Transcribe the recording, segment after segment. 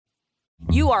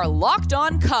You are Locked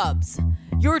On Cubs,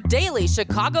 your daily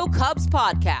Chicago Cubs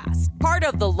podcast, part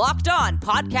of the Locked On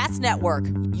Podcast Network,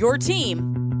 your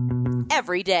team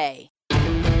every day.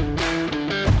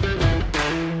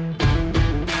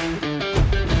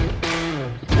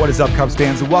 What is up, Cubs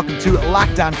fans, and welcome to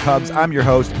Locked On Cubs. I'm your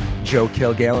host, Joe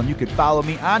Kilgallen. You can follow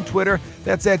me on Twitter.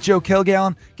 That's at Joe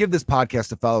Kilgallen. Give this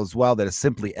podcast a follow as well. That is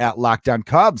simply at Locked On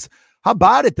Cubs. How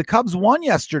about it? The Cubs won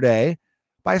yesterday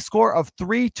by a score of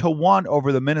 3-1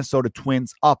 over the Minnesota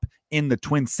Twins up in the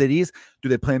Twin Cities. Do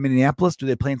they play in Minneapolis? Do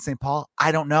they play in St. Paul?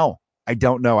 I don't know. I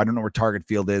don't know where Target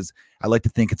Field is. I like to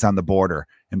think it's on the border,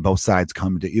 and both sides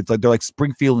come to. It's like they're like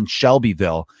Springfield and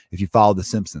Shelbyville if you follow The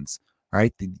Simpsons. All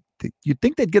right, you'd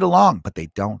think they'd get along, but they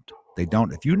don't. They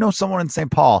don't. If you know someone in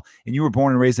St. Paul and you were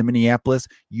born and raised in Minneapolis,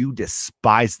 you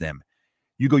despise them.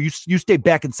 You go. You stay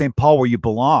back in St. Paul where you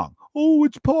belong. Oh,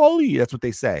 it's Paulie. That's what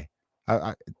they say.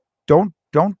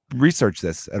 Don't research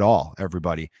this at all,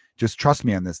 everybody. Just trust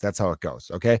me on this. That's how it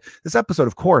goes, okay? This episode,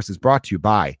 of course, is brought to you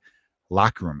by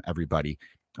Locker Room, everybody.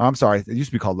 Oh, I'm sorry. It used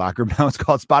to be called Locker Room. Now it's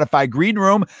called Spotify Green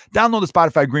Room. Download the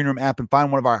Spotify Green Room app and find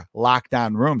one of our Locked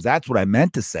On rooms. That's what I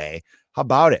meant to say. How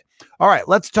about it? All right,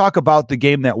 let's talk about the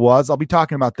game that was. I'll be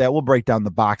talking about that. We'll break down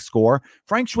the box score.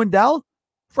 Frank Schwindel,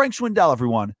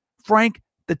 everyone. Frank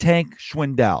the Tank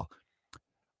Schwindel.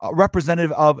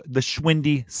 Representative of the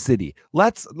Schwindy City.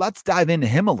 Let's dive into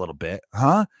him a little bit,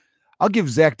 huh? I'll give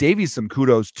Zach Davies some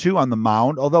kudos too on the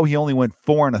mound, although he only went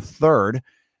 4 1/3.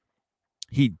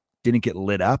 He didn't get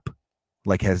lit up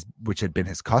which had been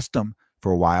his custom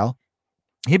for a while.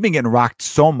 He'd been getting rocked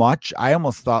so much, I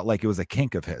almost thought like it was a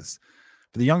kink of his.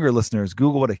 For the younger listeners,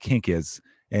 Google what a kink is,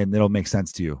 and it'll make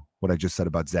sense to you what I just said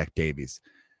about Zach Davies.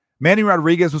 Manny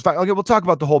Rodriguez was fine. Okay, we'll talk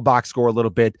about the whole box score a little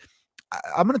bit.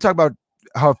 I'm going to talk about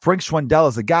how Frank Schwindel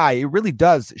is a guy. It really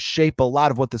does shape a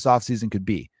lot of what this offseason could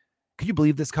be. Can you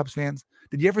believe this, Cubs fans?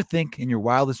 Did you ever think in your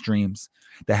wildest dreams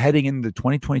that heading into the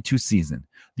 2022 season,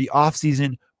 the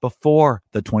offseason before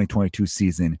the 2022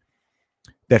 season,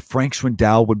 that Frank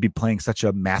Schwindel would be playing such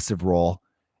a massive role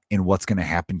in what's going to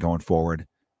happen going forward?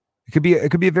 It could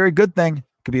be a very good thing.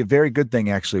 It could be a very good thing,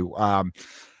 actually. We'll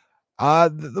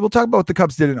talk about what the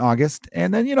Cubs did in August,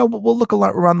 and then, we'll look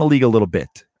around the league a little bit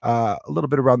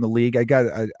around the league. I got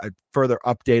a further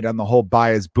update on the whole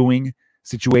Baez booing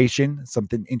situation.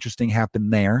 Something interesting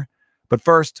happened there. But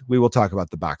first, we will talk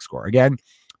about the box score. Again,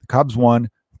 the Cubs won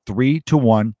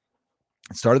 3-1.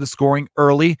 Started the scoring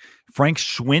early. Frank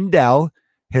Schwindel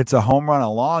hits a home run,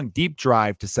 a long, deep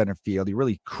drive to center field. He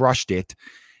really crushed it.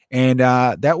 And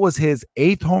that was his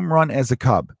 8th home run as a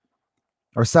Cub.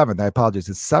 Or 7th, I apologize.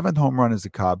 His 7th home run as a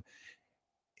Cub.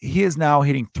 He is now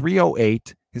hitting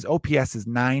 .308. His OPS is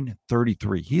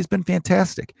 .933. He's been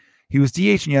fantastic. He was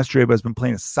DHing yesterday, but has been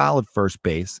playing a solid first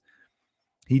base.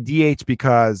 He DH'd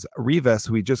because Rivas,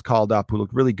 who he just called up, who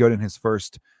looked really good in his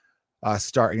first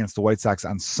start against the White Sox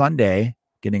on Sunday,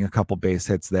 getting a couple base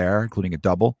hits there, including a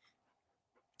double.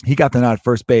 He got the nod at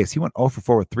first base. He went 0 for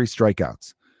 4 with 3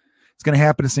 strikeouts. It's going to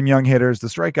happen to some young hitters. The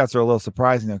strikeouts are a little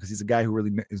surprising, though, because he's a guy who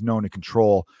really is known to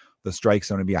control the strike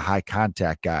zone and be a high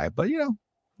contact guy. But,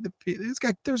 this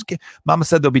guy, Mama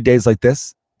said there'll be days like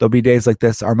this. There'll be days like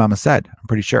this. Our mama said, I'm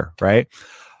pretty sure, right?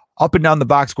 Up and down the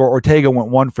box score, Ortega went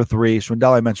 1 for 3.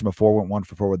 Schwindel, I mentioned before, went 1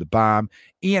 for 4 with a bomb.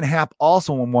 Ian Happ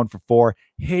also went 1 for 4,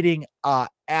 hitting a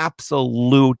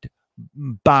absolute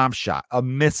bomb shot, a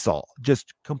missile,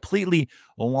 just completely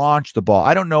launched the ball.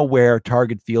 I don't know where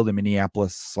Target Field in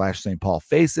Minneapolis/St. Paul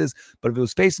faces, but if it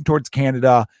was facing towards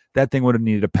Canada, that thing would have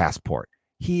needed a passport.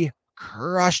 He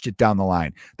crushed it down the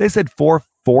line. They said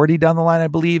 440 down the line, I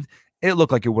believe. It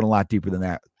looked like it went a lot deeper than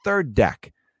that. Third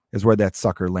deck is where that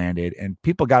sucker landed, and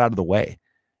people got out of the way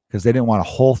because they didn't want a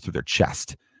hole through their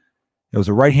chest. It was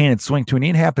a right-handed swing, too, and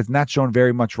Ian Happ has not shown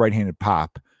very much right-handed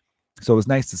pop. So it was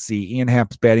nice to see Ian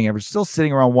Happ's batting average still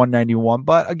sitting around 191.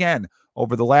 But again,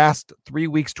 over the last 3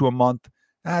 weeks to a month,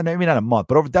 maybe not a month,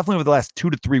 but definitely over the last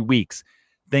 2 to 3 weeks,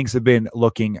 things have been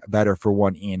looking better for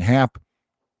one Ian Happ.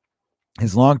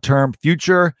 His long-term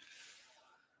future,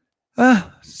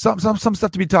 some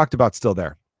stuff to be talked about still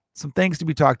there. Some things to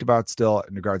be talked about still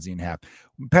in regards to Ian Happ.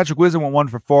 Patrick Wisdom went 1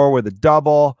 for 4 with a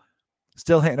double.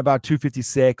 Still hitting about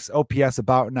 256. OPS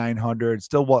about 900.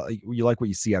 Still you like what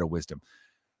you see out of Wisdom.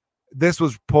 This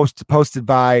was posted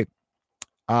by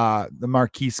the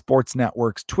Marquee Sports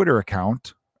Network's Twitter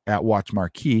account at Watch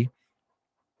Marquee,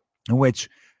 in which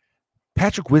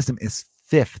Patrick Wisdom is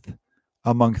 5th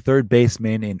among third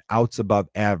basemen in outs above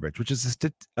average, which is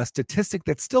a statistic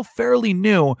that's still fairly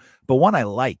new, but one I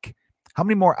like. How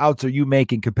many more outs are you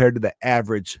making compared to the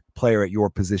average player at your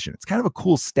position? It's kind of a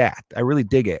cool stat. I really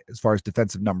dig it as far as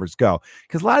defensive numbers go,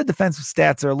 because a lot of defensive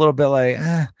stats are a little bit like,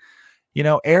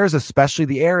 errors, especially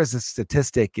the error as a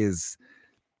statistic, is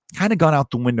kind of gone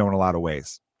out the window in a lot of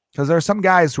ways. Because there are some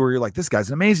guys who are, you're like, this guy's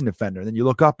an amazing defender. And then you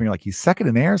look up and you're like, he's second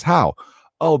in errors? How?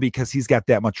 Oh, because he's got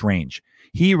that much range.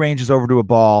 He ranges over to a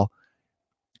ball,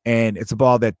 and it's a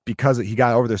ball that, because he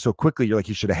got over there so quickly, you're like,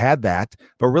 he should have had that.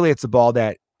 But really, it's a ball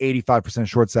that 85% of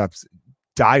shortstops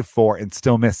dive for and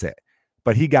still miss it.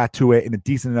 But he got to it in a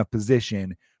decent enough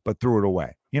position, but threw it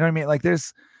away. You know what I mean? Like,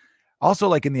 there's also,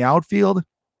 like, in the outfield,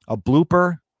 a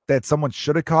blooper that someone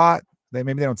should have caught.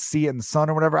 Maybe they don't see it in the sun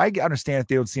or whatever. I understand if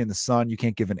they don't see it in the sun, you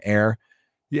can't give an error.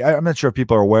 Yeah, I'm not sure if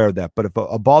people are aware of that, but if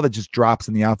a ball that just drops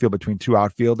in the outfield between two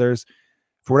outfielders,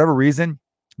 for whatever reason,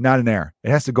 not an error.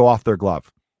 It has to go off their glove.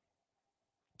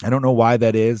 I don't know why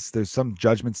that is. There's some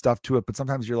judgment stuff to it, but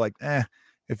sometimes you're like,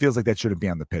 it feels like that shouldn't be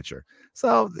on the pitcher.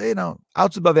 So,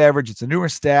 outs above average, it's a newer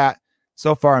stat.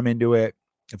 So far, I'm into it.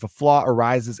 If a flaw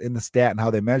arises in the stat and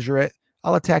how they measure it,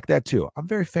 I'll attack that too. I'm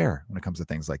very fair when it comes to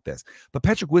things like this. But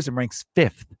Patrick Wisdom ranks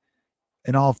 5th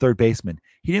in all of third basemen.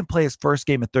 He didn't play his first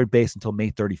game at third base until May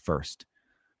 31st.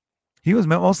 He was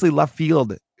mostly left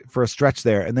field for a stretch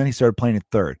there, and then he started playing at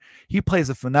third. He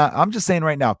plays I'm just saying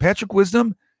right now, Patrick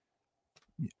Wisdom,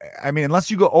 I mean, unless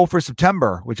you go 0 for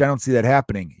September, which I don't see that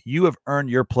happening, you have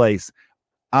earned your place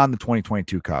on the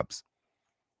 2022 Cubs.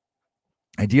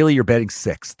 Ideally, you're batting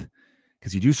 6th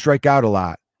because you do strike out a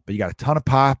lot, but you got a ton of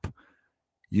pop.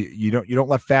 You don't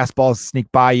let fastballs sneak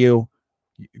by you.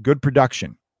 Good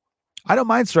production. I don't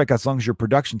mind strikeouts as long as your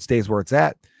production stays where it's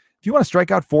at. If you want to strike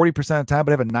out 40% of the time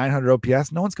but have a 900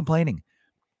 OPS, no one's complaining.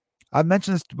 I've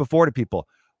mentioned this before to people.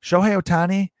 Shohei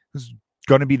Ohtani, who's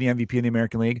going to be the MVP in the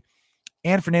American League,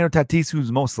 and Fernando Tatis,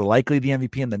 who's most likely the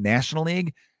MVP in the National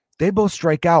League, they both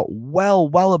strike out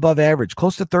well above average,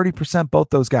 close to 30%, both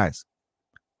those guys.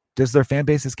 Does their fan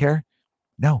bases care?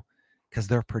 No, because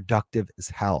they're productive as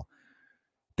hell.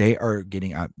 They are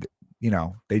getting out,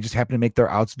 they just happen to make their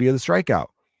outs via the strikeout.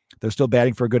 They're still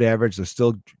batting for a good average. They're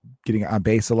still getting on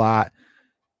base a lot.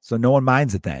 So no one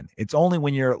minds it then. It's only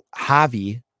when you're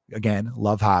Javi, again,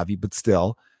 love Javi, but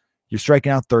still, you're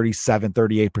striking out 37,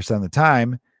 38% of the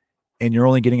time, and you're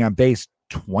only getting on base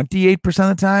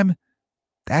 28% of the time.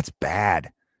 That's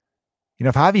bad.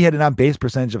 If Javi had an on base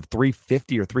percentage of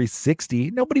 350 or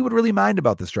 360, nobody would really mind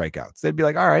about the strikeouts. They'd be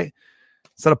like, all right,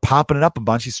 instead of popping it up a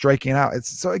bunch, he's striking out.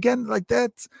 So again, like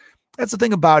that's the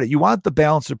thing about it. You want the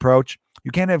balanced approach. You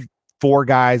can't have 4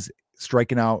 guys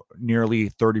striking out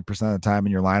nearly 30% of the time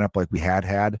in your lineup like we had.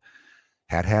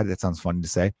 That sounds funny to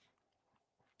say,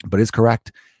 but it's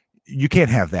correct. You can't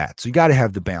have that. So you got to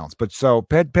have the balance. But so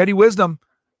Petty Wisdom,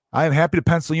 I am happy to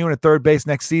pencil you in at third base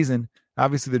next season.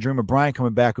 Obviously, the dream of Brian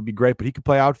coming back would be great, but he could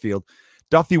play outfield.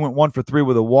 Duffy went 1 for 3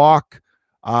 with a walk.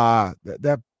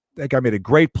 That guy made a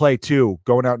great play too,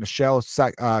 going out in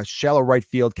a shallow right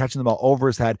field, catching the ball over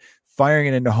his head, firing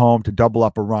it into home to double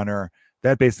up a runner.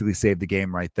 That basically saved the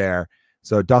game right there.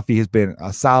 So Duffy has been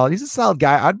he's a solid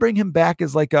guy. I'd bring him back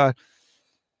as like a,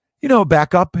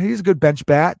 backup. He's a good bench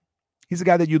bat. He's a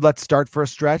guy that you'd let start for a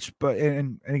stretch. But,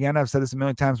 and again, I've said this a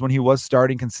million times, when he was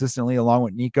starting consistently along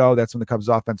with Nico, that's when the Cubs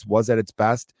offense was at its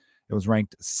best. It was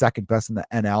ranked 2nd best in the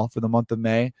NL for the month of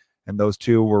May. And those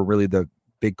two were really the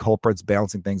big culprits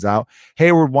balancing things out.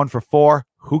 Hayward 1 for 4.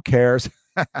 Who cares?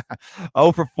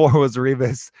 0 for 4 was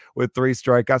Rivas with 3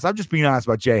 strikeouts. I'm just being honest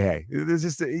about Jay Hay.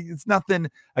 It's nothing,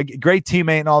 a great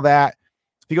teammate and all that.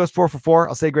 If he goes 4 for 4,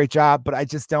 I'll say great job, but I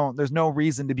just don't, there's no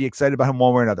reason to be excited about him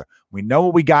one way or another. We know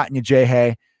what we got in you, Jay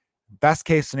Hay. Best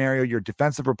case scenario, your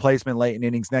defensive replacement late in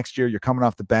innings next year. You're coming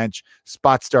off the bench.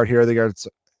 Spot start here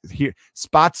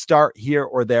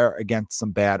or there against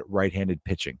some bad right-handed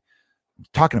pitching. I'm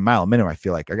talking a mile a minute. I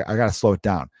feel like I got to slow it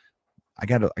down. I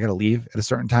got to leave at a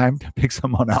certain time to pick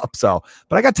someone up. So,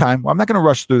 but I got time. I'm not going to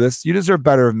rush through this. You deserve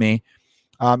better of me.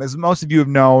 As most of you have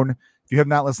known, if you have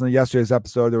not listened to yesterday's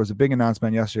episode, there was a big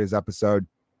announcement in yesterday's episode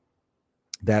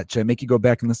that should make you go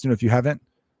back and listen to it if you haven't.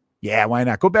 Yeah, why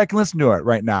not? Go back and listen to it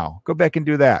right now. Go back and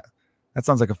do that. That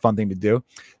sounds like a fun thing to do.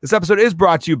 This episode is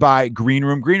brought to you by Green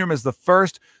Room. Green Room is the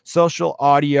first social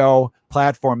audio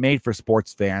platform made for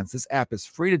sports fans. This app is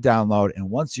free to download, and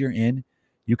once you're in,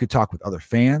 you could talk with other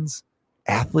fans,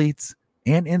 athletes,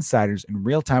 and insiders in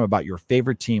real time about your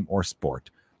favorite team or sport.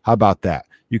 How about that?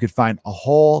 You could find a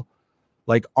whole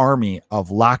army of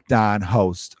locked on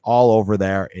hosts all over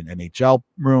there in NHL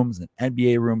rooms and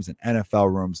NBA rooms and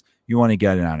NFL rooms. You want to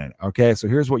get in on it. Okay. So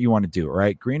here's what you want to do. All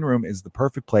right. Green Room is the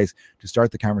perfect place to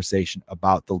start the conversation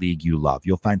about the league you love.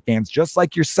 You'll find fans just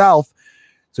like yourself.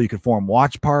 So you can form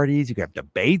watch parties. You can have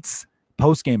debates.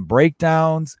 post-game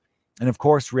breakdowns, and of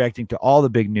course, reacting to all the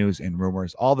big news and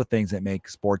rumors, all the things that make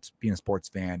sports, being a sports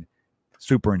fan,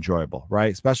 super enjoyable,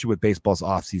 right? Especially with baseball's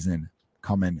offseason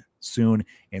coming soon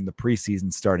and the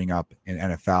preseason starting up in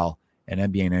NFL and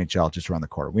NBA and NHL just around the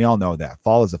corner. We all know that.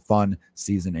 Fall is a fun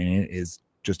season, and it is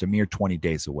just a mere 20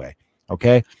 days away.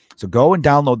 Okay, so go and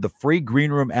download the free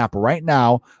Green Room app right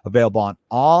now, available on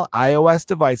all iOS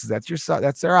devices. That's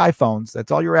their iPhones.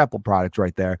 That's all your Apple products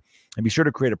right there. And be sure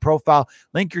to create a profile,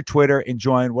 link your Twitter, and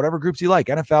join whatever groups you like,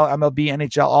 NFL, MLB,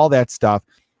 NHL, all that stuff.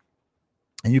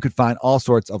 And you could find all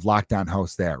sorts of lockdown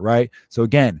hosts there, right? So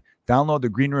again, download the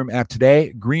Green Room app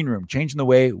today. Green Room, changing the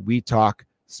way we talk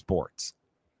sports.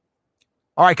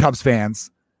 All right, Cubs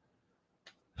fans.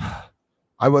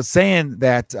 I was saying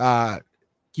that,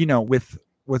 with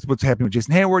what's happening with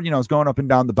Jason Hayward, is going up and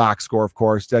down the box score, of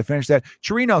course. Did I finish that?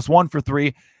 Chirinos 1 for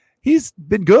 3. He's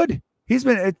been good.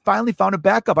 It finally found a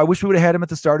backup. I wish we would have had him at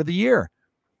the start of the year.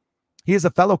 He is a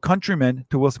fellow countryman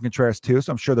to Wilson Contreras too,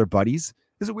 so I'm sure they're buddies.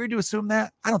 Is it weird to assume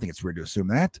that? I don't think it's weird to assume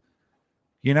that.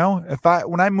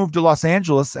 When I moved to Los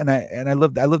Angeles and I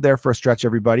lived there for a stretch,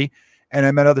 everybody, and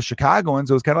I met other Chicagoans,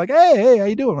 it was kind of like, hey, how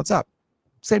you doing? What's up?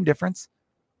 Same difference.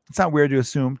 It's not weird to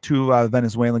assume two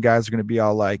Venezuelan guys are going to be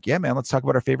all like, yeah, man, let's talk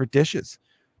about our favorite dishes.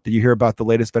 Did you hear about the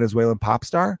latest Venezuelan pop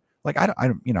star? Like, I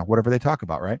don't, whatever they talk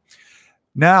about, right?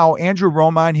 Now, Andrew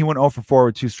Romine, he went 0 for 4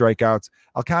 with 2 strikeouts.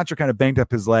 Alcantara kind of banged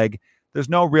up his leg. There's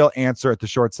no real answer at the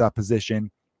shortstop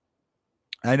position.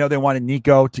 I know they wanted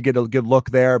Nico to get a good look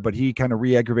there, but he kind of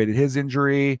re-aggravated his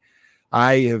injury.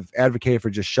 I have advocated for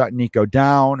just shutting Nico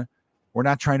down. We're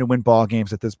not trying to win ball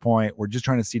games at this point. We're just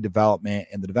trying to see development,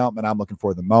 and the development I'm looking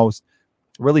for the most.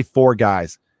 Really 4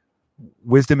 guys.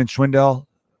 Wisdom and Schwindel,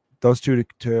 those two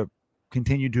to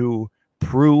continue to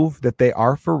prove that they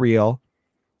are for real.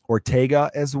 Ortega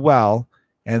as well,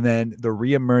 and then the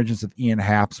reemergence of Ian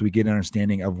Happ, so we get an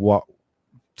understanding of what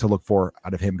to look for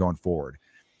out of him going forward.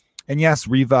 And yes,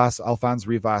 Alphonse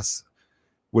Rivas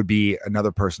would be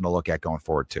another person to look at going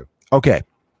forward too. Okay,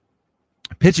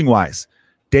 pitching wise,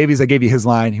 Davies, I gave you his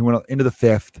line. He went into the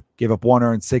 5th, gave up 1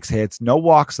 earned, 6 hits, no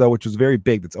walks though, which was very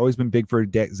big. That's always been big for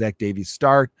Zach Davies'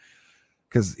 start,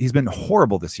 because he's been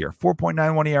horrible this year.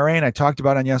 4.91 ERA, and I talked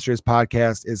about on yesterday's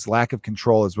podcast, his lack of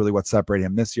control is really what separated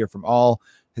him this year from all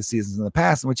his seasons in the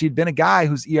past, in which he'd been a guy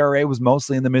whose ERA was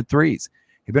mostly in the mid-3s.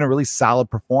 He'd been a really solid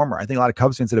performer. I think a lot of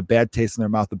Cubs fans had a bad taste in their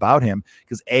mouth about him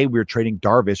because, A, we were trading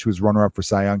Darvish, who was runner-up for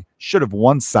Cy Young, should have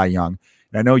won Cy Young.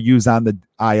 And I know Yu's on the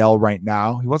IL right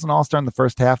now. He wasn't all-star in the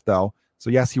first half, though, so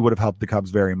yes, he would have helped the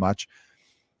Cubs very much.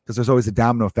 Because there's always a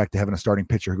domino effect to having a starting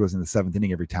pitcher who goes in the 7th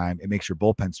inning every time. It makes your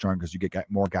bullpen strong because you get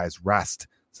more guys rest.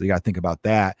 So you got to think about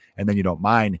that. And then you don't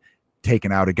mind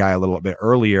taking out a guy a little bit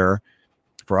earlier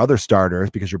for other starters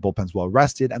because your bullpen's well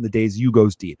rested and the days you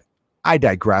goes deep. I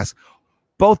digress.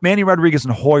 Both Manny Rodriguez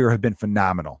and Hoyer have been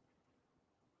phenomenal.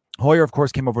 Hoyer, of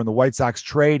course, came over in the White Sox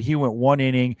trade. He went 1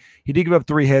 inning. He did give up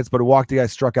 3 hits, but he walked a guy,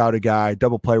 struck out a guy.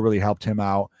 Double play really helped him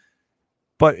out.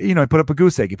 But, he put up a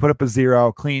goose egg. He put up a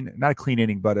 0, clean, not a clean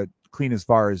inning, but a clean as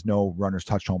far as no runners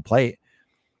touched home plate.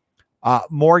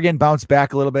 Morgan bounced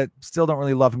back a little bit. Still don't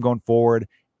really love him going forward.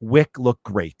 Wick looked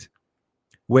great.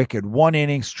 Wick had 1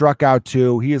 inning, struck out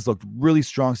 2. He has looked really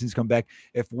strong since he's come back.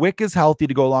 If Wick is healthy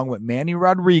to go along with Manny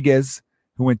Rodriguez,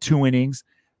 who went 2 innings,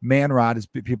 Manrod, as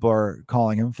people are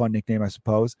calling him, fun nickname, I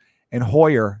suppose, and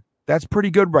Hoyer, that's pretty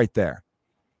good right there.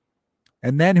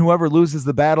 And then whoever loses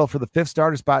the battle for the 5th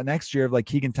starter spot next year, like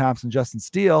Keegan Thompson, Justin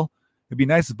Steele, it'd be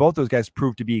nice if both those guys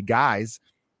prove to be guys.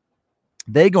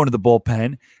 They go into the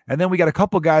bullpen. And then we got a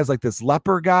couple guys like this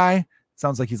Leper guy.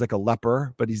 Sounds like he's like a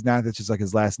leper, but he's not. That's just like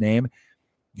his last name.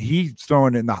 He's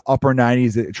throwing in the upper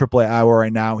 90s at AAA hour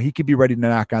right now. He could be ready to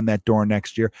knock on that door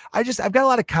next year. I've got a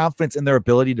lot of confidence in their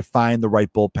ability to find the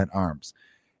right bullpen arms.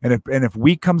 And if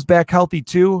Week comes back healthy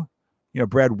too,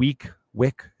 Brad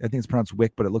Wick, I think it's pronounced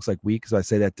Wick, but it looks like Week. So I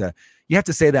say that you have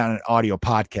to say that on an audio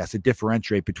podcast to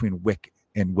differentiate between Wick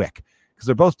and Wick, because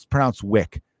they're both pronounced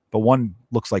Wick, but one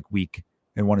looks like Week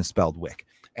and one is spelled Wick.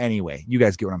 Anyway, you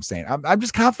guys get what I'm saying. I'm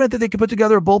just confident that they can put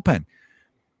together a bullpen.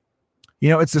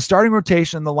 It's the starting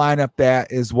rotation in the lineup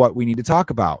that is what we need to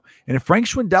talk about. And if Frank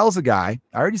Schwindel's a guy,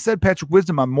 I already said Patrick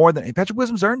Wisdom Patrick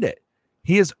Wisdom's earned it.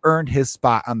 He has earned his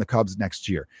spot on the Cubs next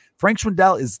year. Frank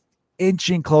Schwindel is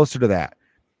inching closer to that.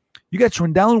 You got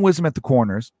Schwindel and Wisdom at the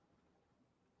corners.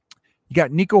 You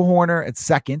got Nico Horner at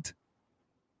second.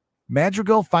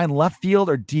 Madrigal, find left field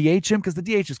or DH him because the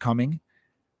DH is coming.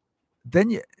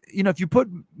 Then, if you put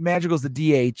Madrigal as the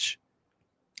DH,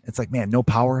 it's like, man, no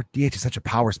power. DH is such a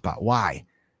power spot. Why?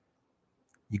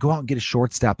 You go out and get a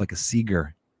shortstop like a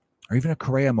Seager or even a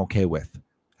Correa I'm okay with.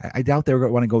 I doubt they're going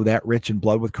to want to go that rich in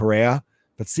blood with Correa.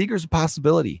 But Seager's a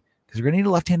possibility because you're going to need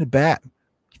a left-handed bat.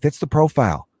 He fits the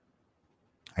profile.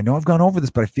 I know I've gone over this,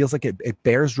 but it feels like it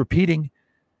bears repeating.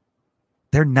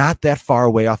 They're not that far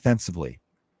away offensively.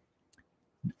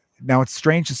 Now, it's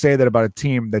strange to say that about a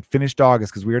team that finished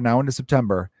August, because we are now into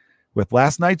September. With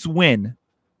last night's win,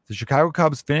 the Chicago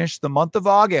Cubs finished the month of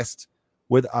August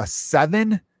with a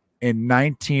 7-19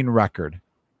 record.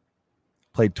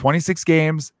 Played 26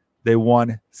 games. They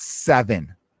won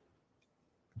 7.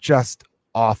 Just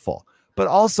awful. But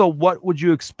also, what would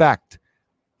you expect?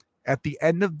 At the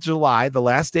end of July, the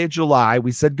last day of July,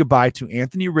 we said goodbye to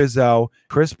Anthony Rizzo,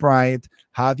 Chris Bryant,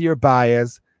 Javier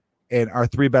Baez, and our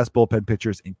 3 best bullpen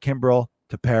pitchers in Kimbrel,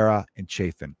 Tepera, and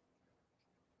Chafin.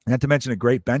 Not to mention a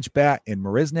great bench bat in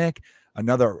Marisnik,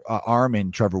 another arm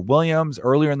in Trevor Williams.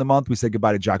 Earlier in the month, we said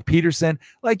goodbye to Jock Peterson.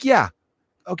 Like, yeah,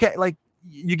 okay, like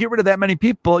you get rid of that many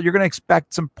people, you're going to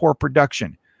expect some poor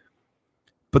production.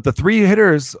 But the 3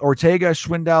 hitters, Ortega,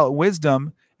 Schwindel,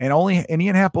 Wisdom, and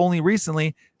Ian Happ only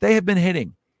recently, they have been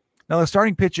hitting. Now, the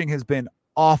starting pitching has been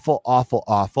awful,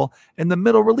 and the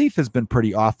middle relief has been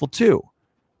pretty awful too.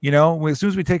 You know, as soon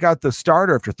as we take out the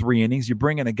starter after 3 innings, you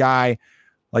bring in a guy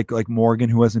like Morgan,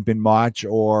 who hasn't been much,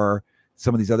 or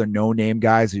some of these other no-name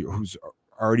guys who's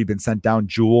already been sent down.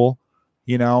 Jewel,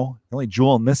 you know, the only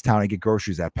Jewel in this town I get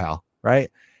groceries at, pal, right?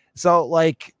 So,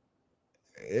 like,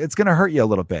 it's going to hurt you a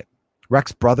little bit.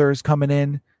 Rex Brothers coming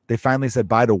in. They finally said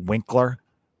bye to Winkler.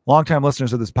 Longtime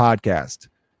listeners of this podcast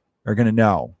are going to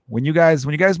know. When you guys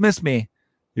miss me,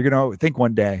 you're going to think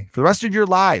one day, for the rest of your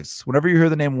lives, whenever you hear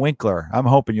the name Winkler, I'm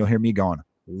hoping you'll hear me going,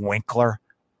 Winkler?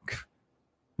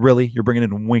 Really? You're bringing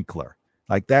in Winkler?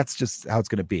 Like, that's just how it's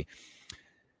going to be.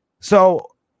 So,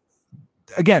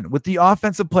 again, with the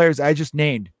offensive players I just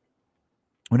named,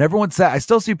 when everyone said, I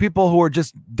still see people who are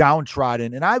just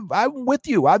downtrodden, and I'm with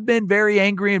you. I've been very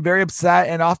angry and very upset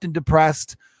and often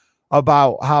depressed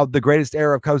about how the greatest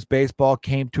era of Cubs baseball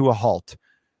came to a halt.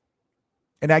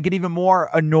 And I get even more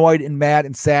annoyed and mad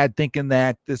and sad thinking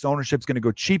that this ownership's going to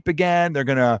go cheap again. They're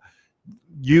going to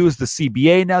use the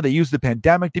CBA now. They used the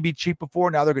pandemic to be cheap before.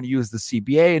 Now they're going to use the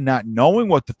CBA, and not knowing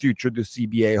what the future of the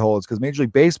CBA holds, because Major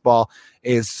League Baseball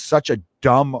is such a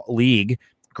dumb league.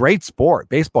 Great sport.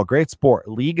 Baseball, great sport.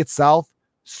 League itself,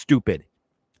 stupid.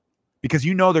 Because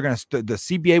you know they're going to, the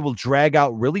CBA will drag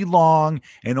out really long,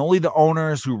 and only the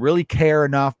owners who really care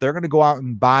enough, they're going to go out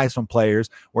and buy some players,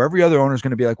 where every other owner is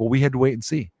going to be like, well, we had to wait and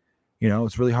see. You know,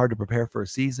 it's really hard to prepare for a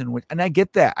season. And I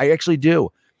get that. I actually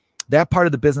do. That part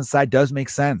of the business side does make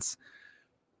sense.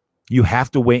 You have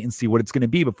to wait and see what it's going to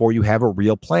be before you have a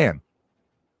real plan,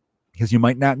 because you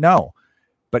might not know.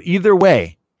 But either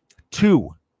way,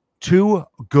 two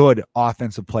good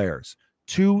offensive players,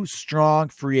 2 strong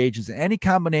free agents, and any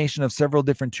combination of several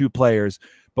different 2 players,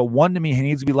 but one to me he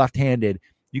needs to be left-handed.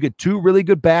 You get 2 really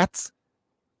good bats,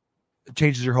 it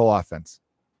changes your whole offense.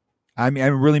 I mean, I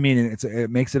really mean it. It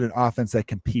makes it an offense that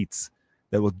competes,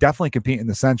 that will definitely compete in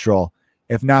the Central,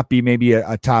 if not be maybe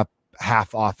a top half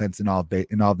offense in all the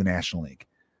National League.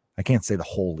 I can't say the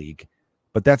whole league,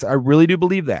 but I really do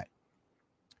believe that.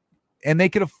 And they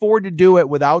could afford to do it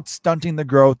without stunting the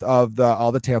growth of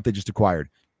all the talent they just acquired.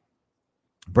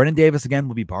 Brennan Davis, again,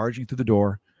 will be barging through the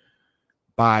door.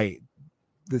 By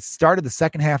the start of the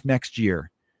second half next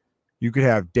year, you could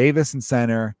have Davis in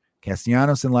center,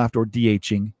 Castellanos in left, or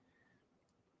DHing.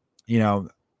 You know,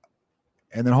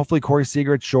 and then hopefully Corey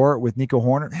Seager at short with Nico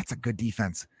Horner. That's a good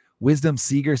defense. Wisdom,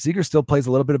 Seager. Seager still plays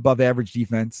a little bit above average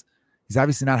defense. He's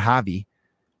obviously not Javi.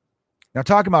 Now,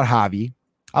 talking about Javi,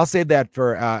 I'll save that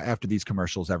for after these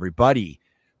commercials, everybody.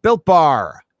 Built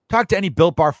Bar. Talk to any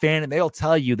Built Bar fan, and they'll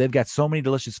tell you they've got so many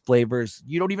delicious flavors,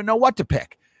 you don't even know what to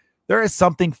pick. There is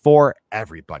something for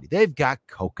everybody. They've got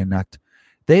coconut.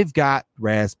 They've got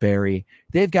raspberry.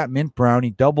 They've got mint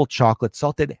brownie, double chocolate,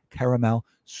 salted caramel,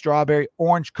 strawberry,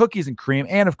 orange, cookies and cream,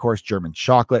 and, of course, German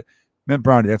chocolate. Mint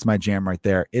brownie, that's my jam right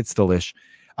there. It's delish.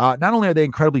 Not only are they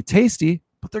incredibly tasty,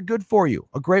 but they're good for you.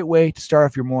 A great way to start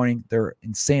off your morning. They're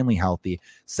insanely healthy.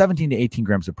 17 to 18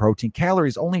 grams of protein.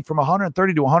 Calories only from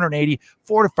 130 to 180.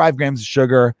 4 to 5 grams of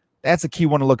sugar. That's a key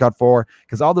one to look out for,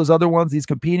 because all those other ones, these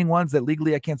competing ones that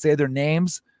legally I can't say their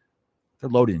names, they're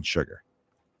loaded in sugar.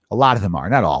 A lot of them are.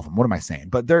 Not all of them. What am I saying?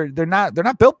 But they're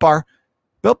not Built Bar.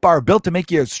 Built Bar are built to make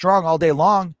you strong all day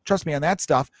long. Trust me on that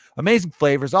stuff. Amazing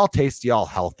flavors, all tasty, all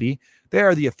healthy. They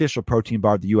are the official protein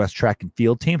bar of the U.S. track and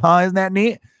field team. Huh? Isn't that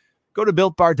neat? Go to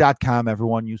BuiltBar.com,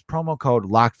 everyone. Use promo code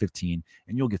LOCK15,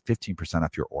 and you'll get 15%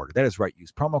 off your order. That is right.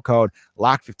 Use promo code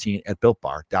LOCK15 at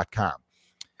BuiltBar.com.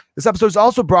 This episode is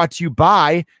also brought to you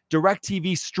by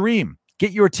DirecTV Stream.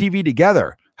 Get your TV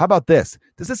together. How about this?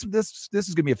 This is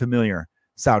going to be a familiar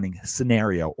sounding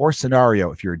scenario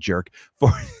if you're a jerk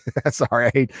for sorry,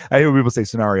 I hate when people say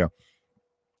scenario.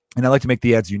 And I like to make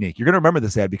the ads unique. You're going to remember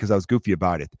this ad because I was goofy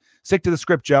about it. Stick to the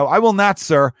script, Joe. I will not,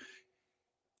 sir.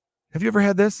 Have you ever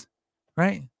had this?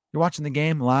 Right? You're watching the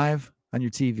game live on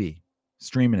your TV,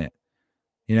 streaming it,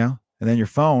 and then your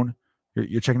phone,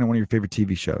 you're checking out one of your favorite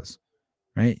TV shows,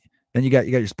 right? Then you got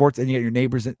your sports, and you got your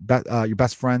neighbors, your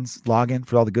best friends log in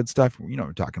for all the good stuff. You know what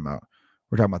we're talking about.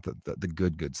 We're talking about the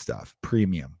good stuff,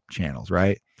 premium channels,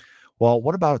 right? Well,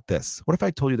 what about this? What if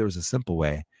I told you there was a simple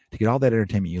way to get all that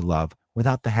entertainment you love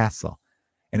without the hassle,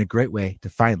 and a great way to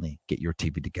finally get your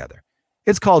TV together?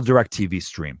 It's called DirecTV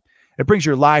Stream. It brings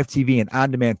your live TV and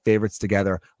on-demand favorites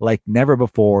together like never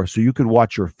before, so you could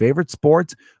watch your favorite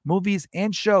sports, movies,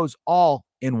 and shows all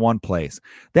in one place.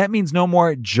 That means no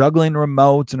more juggling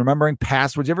remotes and remembering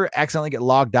passwords. You ever accidentally get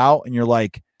logged out and you're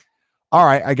like, all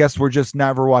right, I guess we're just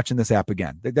never watching this app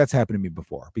again. That's happened to me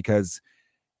before because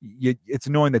it's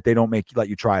annoying that they don't let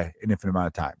you try an infinite amount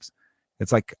of times.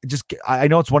 It's like, I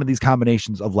know it's one of these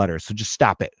combinations of letters, so just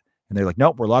stop it. And they're like,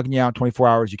 nope, we're logging you out 24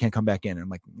 hours. You can't come back in. And I'm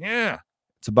like, yeah,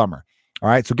 it's a bummer. All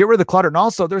right, so get rid of the clutter. And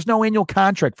also, there's no annual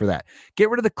contract for that.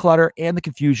 Get rid of the clutter and the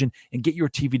confusion and get your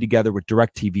TV together with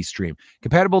DirecTV Stream.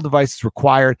 Compatible devices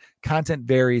required. Content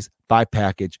varies by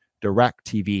package.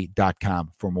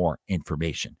 DirecTV.com for more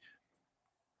information.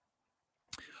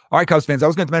 All right, Cubs fans, I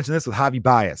was going to mention this with Javi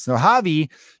Baez. Now, Javi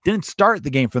didn't start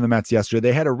the game for the Mets yesterday.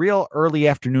 They had a real early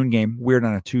afternoon game, weird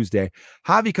on a Tuesday.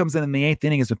 Javi comes in the 8th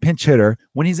inning as a pinch hitter.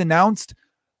 When he's announced,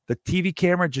 the TV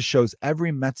camera just shows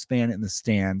every Mets fan in the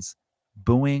stands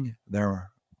booing their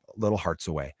little hearts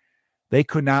away. They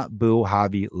could not boo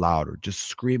Javi louder, just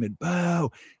screaming, boo.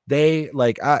 They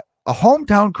a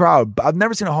hometown crowd. I've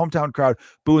never seen a hometown crowd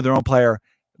boo their own player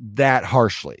that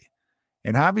harshly.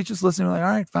 And Javi's just listening, like, all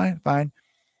right, fine.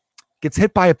 Gets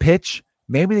hit by a pitch.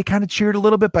 Maybe they kind of cheered a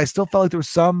little bit, but I still felt like there was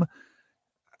some,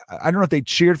 I don't know if they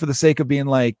cheered for the sake of being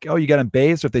like, oh, you got him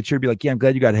based, or if they cheered to be like, yeah, I'm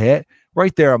glad you got hit.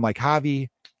 Right there, I'm like, Javi,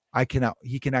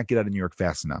 he cannot get out of New York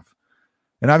fast enough.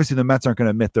 And obviously the Mets aren't going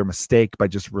to admit their mistake by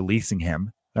just releasing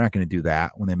him. They're not going to do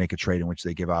that when they make a trade in which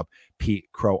they give up Pete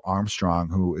Crow Armstrong,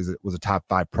 who was a top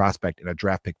 5 prospect and a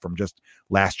draft pick from just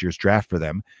last year's draft for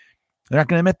them. They're not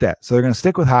going to admit that. So they're going to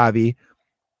stick with Javi.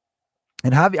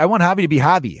 And Javi, I want Javi to be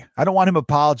Javi. I don't want him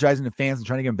apologizing to fans and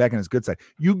trying to get him back on his good side.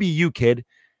 You be you, kid.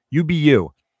 You be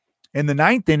you. In the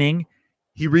 9th inning,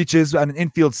 he reaches on an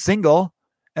infield single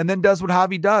and then does what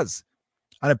Javi does.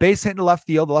 On a base hit into left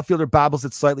field, the left fielder bobbles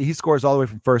it slightly. He scores all the way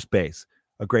from first base.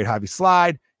 A great Javi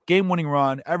slide, game-winning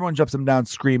run. Everyone jumps him down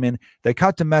screaming. They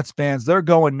cut to Mets fans. They're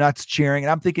going nuts cheering.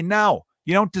 And I'm thinking, no,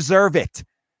 you don't deserve it.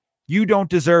 You don't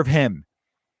deserve him.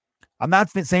 I'm not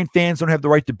saying fans don't have the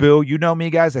right to boo. You know me,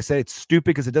 guys. I say it's stupid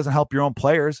because it doesn't help your own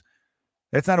players.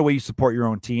 That's not a way you support your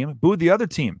own team. Boo the other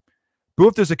team. Boo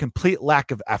if there's a complete lack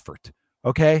of effort,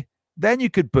 okay? Then you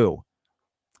could boo.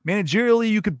 Managerially,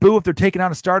 you could boo if they're taking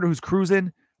on a starter who's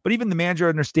cruising, but even the manager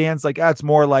understands, like, it's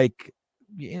more like,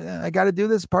 yeah, I got to do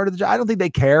this part of the job. I don't think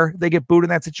they care. They get booed in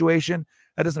that situation.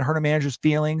 That doesn't hurt a manager's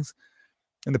feelings.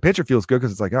 And the pitcher feels good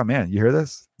because it's like, oh, man, you hear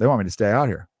this? They want me to stay out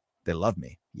here. They love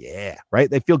me. Yeah, right?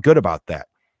 They feel good about that.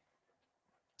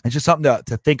 It's just something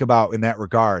to think about in that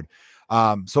regard.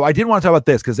 So I did want to talk about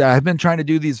this because I've been trying to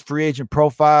do these free agent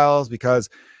profiles because,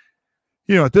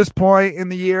 at this point in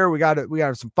the year, we got to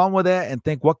have some fun with it and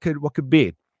think what could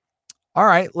be. All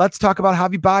right, let's talk about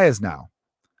Javi Baez now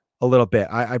a little bit.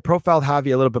 I profiled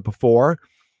Javi a little bit before,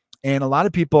 and a lot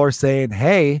of people are saying,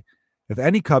 hey, if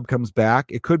any Cub comes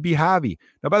back, it could be Javi.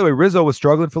 Now, by the way, Rizzo was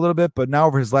struggling for a little bit, but now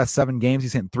over his last 7 games,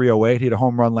 he's hitting .308. He had a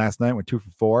home run last night, went 2 for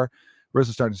 4.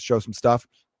 Rizzo's starting to show some stuff.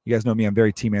 You guys know me. I'm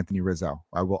very team Anthony Rizzo.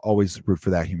 I will always root for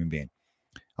that human being.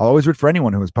 I'll always root for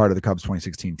anyone who was part of the Cubs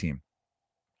 2016 team,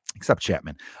 except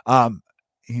Chapman.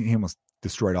 He almost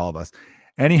destroyed all of us.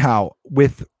 Anyhow,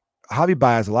 with Javi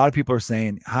Baez, a lot of people are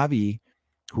saying Javi,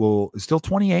 who is still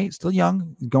 28, still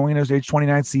young, going into his age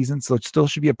 29 season, so it still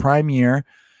should be a prime year.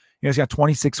 He's got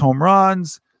 26 home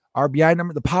runs. RBI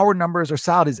number, the power numbers are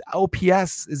solid. His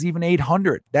OPS is even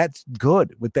 800. That's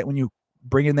good with that when you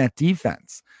bring in that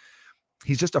defense.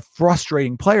 He's just a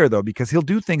frustrating player, though, because he'll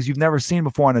do things you've never seen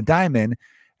before on a diamond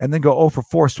and then go 0 for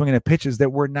 4 swinging at pitches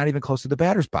that were not even close to the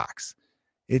batter's box.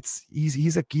 He's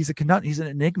an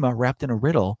enigma wrapped in a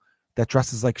riddle that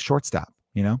dresses like a shortstop,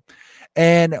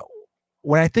 And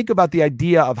when I think about the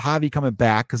idea of Javi coming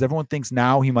back, because everyone thinks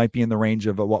now he might be in the range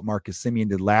of what Marcus Semien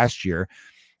did last year,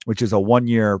 which is a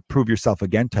 1-year prove yourself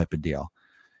again type of deal.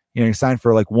 He signed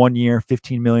for like 1 year,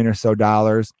 $15 million or so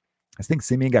dollars. I think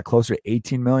Semien got closer to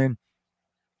 $18 million.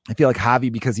 I feel like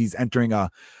Javi, because he's entering a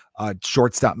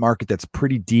shortstop market that's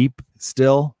pretty deep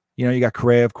still, You got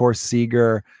Correa, of course,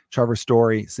 Seager, Trevor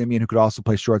Story, Simeon, who could also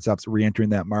play shortstops, re-entering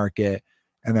that market,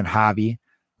 and then Javi,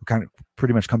 who kind of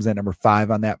pretty much comes in at number 5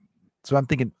 on that. So I'm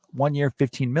thinking 1 year,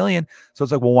 $15 million. So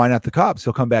it's like, well, why not the Cubs?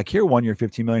 He'll come back here 1 year,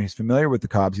 $15 million. He's familiar with the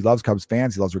Cubs. He loves Cubs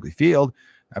fans. He loves Wrigley Field.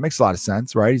 That makes a lot of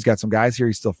sense, right? He's got some guys here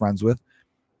he's still friends with.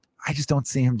 I just don't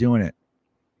see him doing it.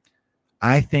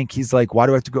 I think he's like, why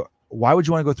do I have to go? Why would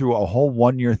you want to go through a whole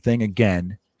 1 year thing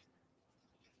again?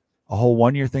 A whole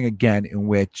 1 year thing again in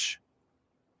which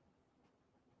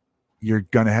you're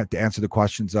going to have to answer the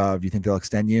questions of, you think they'll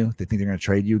extend you? They think they're going to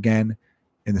trade you again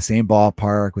in the same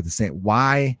ballpark with the same.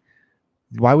 Why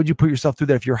would you put yourself through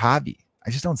that if you're Javi?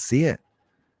 I just don't see it.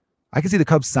 I can see the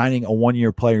Cubs signing a 1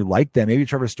 year player like that. Maybe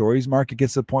Trevor Story's market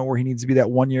gets to the point where he needs to be that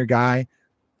 1 year guy.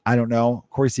 I don't know.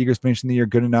 Corey Seager's finishing the year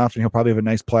good enough, and he'll probably have a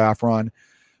nice playoff run.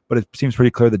 But it seems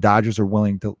pretty clear the Dodgers are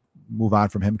willing to move on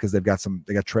from him because they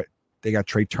got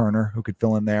Trey Turner who could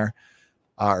fill in there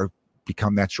or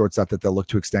become that shortstop that they'll look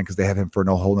to extend because they have him for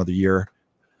no whole another year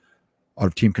out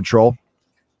of team control.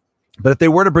 But if they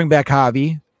were to bring back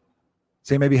Javi,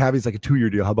 say maybe Javi's like a 2 year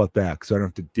deal, how about that? So I don't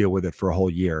have to deal with it for a whole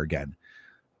year again.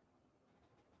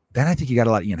 Then I think you got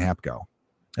to let Ian Happ go.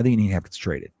 I think Ian Happ gets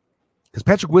traded because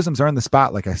Patrick Wisdom's earned the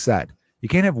spot. Like I said, you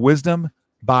can't have Wisdom,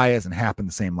 Baez, and Happ in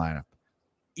the same lineup.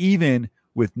 Even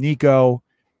with Nico,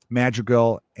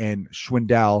 Madrigal, and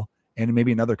Schwindel, and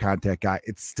maybe another contact guy,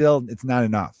 it's not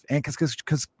enough. And because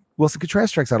Wilson Contreras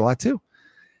strikes out a lot too.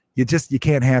 You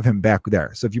can't have him back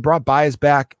there. So if you brought Baez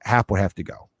back, Happ would have to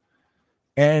go.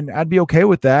 And I'd be okay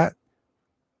with that.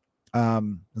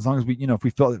 As long as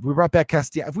if we brought back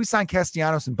Castellanos, if we signed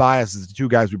Castellanos and Baez as the two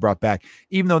guys we brought back,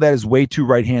 even though that is way too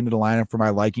right-handed a lineup for my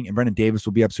liking, and Brendan Davis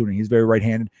will be up soon and he's very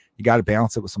right-handed, you got to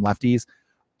balance it with some lefties.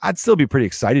 I'd still be pretty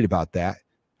excited about that.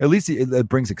 At least it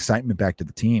brings excitement back to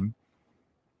the team.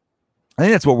 I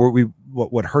think that's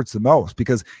what hurts the most,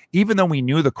 because even though we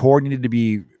knew the core needed to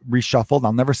be reshuffled,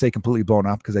 I'll never say completely blown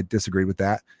up because I disagree with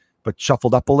that, but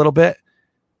shuffled up a little bit,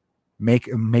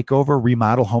 makeover,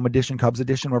 remodel, home edition, Cubs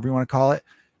edition, whatever you want to call it.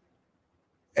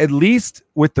 At least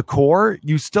with the core,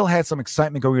 you still had some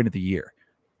excitement going into the year.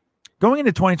 Going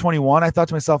into 2021, I thought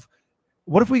to myself,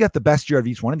 what if we got the best year of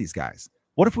each one of these guys?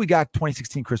 What if we got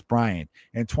 2016 Chris Bryant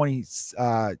and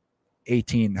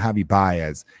 2018 Javi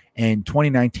Baez and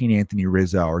 2019 Anthony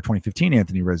Rizzo or 2015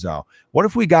 Anthony Rizzo? What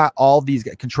if we got all these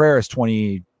guys? Contreras, what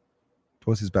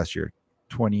was his best year?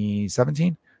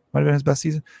 2017 might have been his best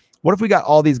season. What if we got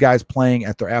all these guys playing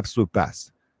at their absolute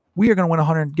best? We are going to win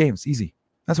 100 games easy.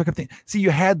 That's what I kept thinking. See, you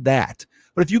had that.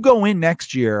 But if you go in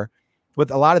next year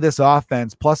with a lot of this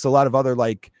offense plus a lot of other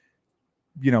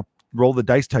roll the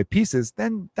dice type pieces,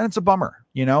 then it's a bummer,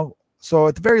 So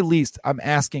at the very least, I'm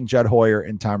asking Jed Hoyer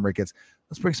and Tom Ricketts,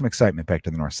 let's bring some excitement back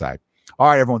to the north side. All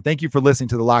right, everyone. Thank you for listening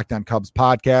to the Locked On Cubs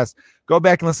podcast. Go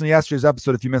back and listen to yesterday's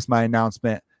episode if you missed my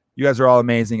announcement. You guys are all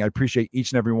amazing. I appreciate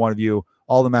each and every one of you.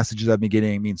 All the messages I've been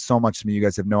getting mean so much to me. You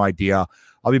guys have no idea.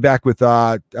 I'll be back with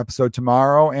episode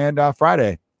tomorrow and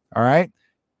Friday. All right.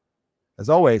 As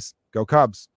always, go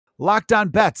Cubs. Locked On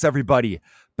Bets, everybody.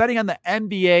 Betting on the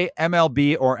NBA,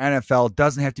 MLB, or NFL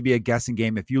doesn't have to be a guessing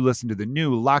game if you listen to the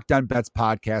new Locked On Bets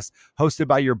podcast hosted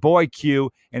by your boy Q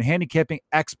and handicapping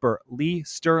expert Lee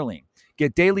Sterling.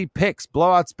 Get daily picks,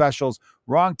 blowout specials,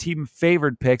 wrong team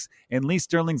favored picks, and Lee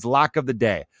Sterling's lock of the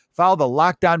day. Follow the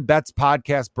Locked On Bets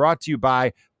podcast brought to you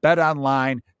by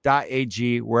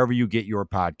betonline.ag wherever you get your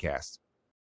podcasts.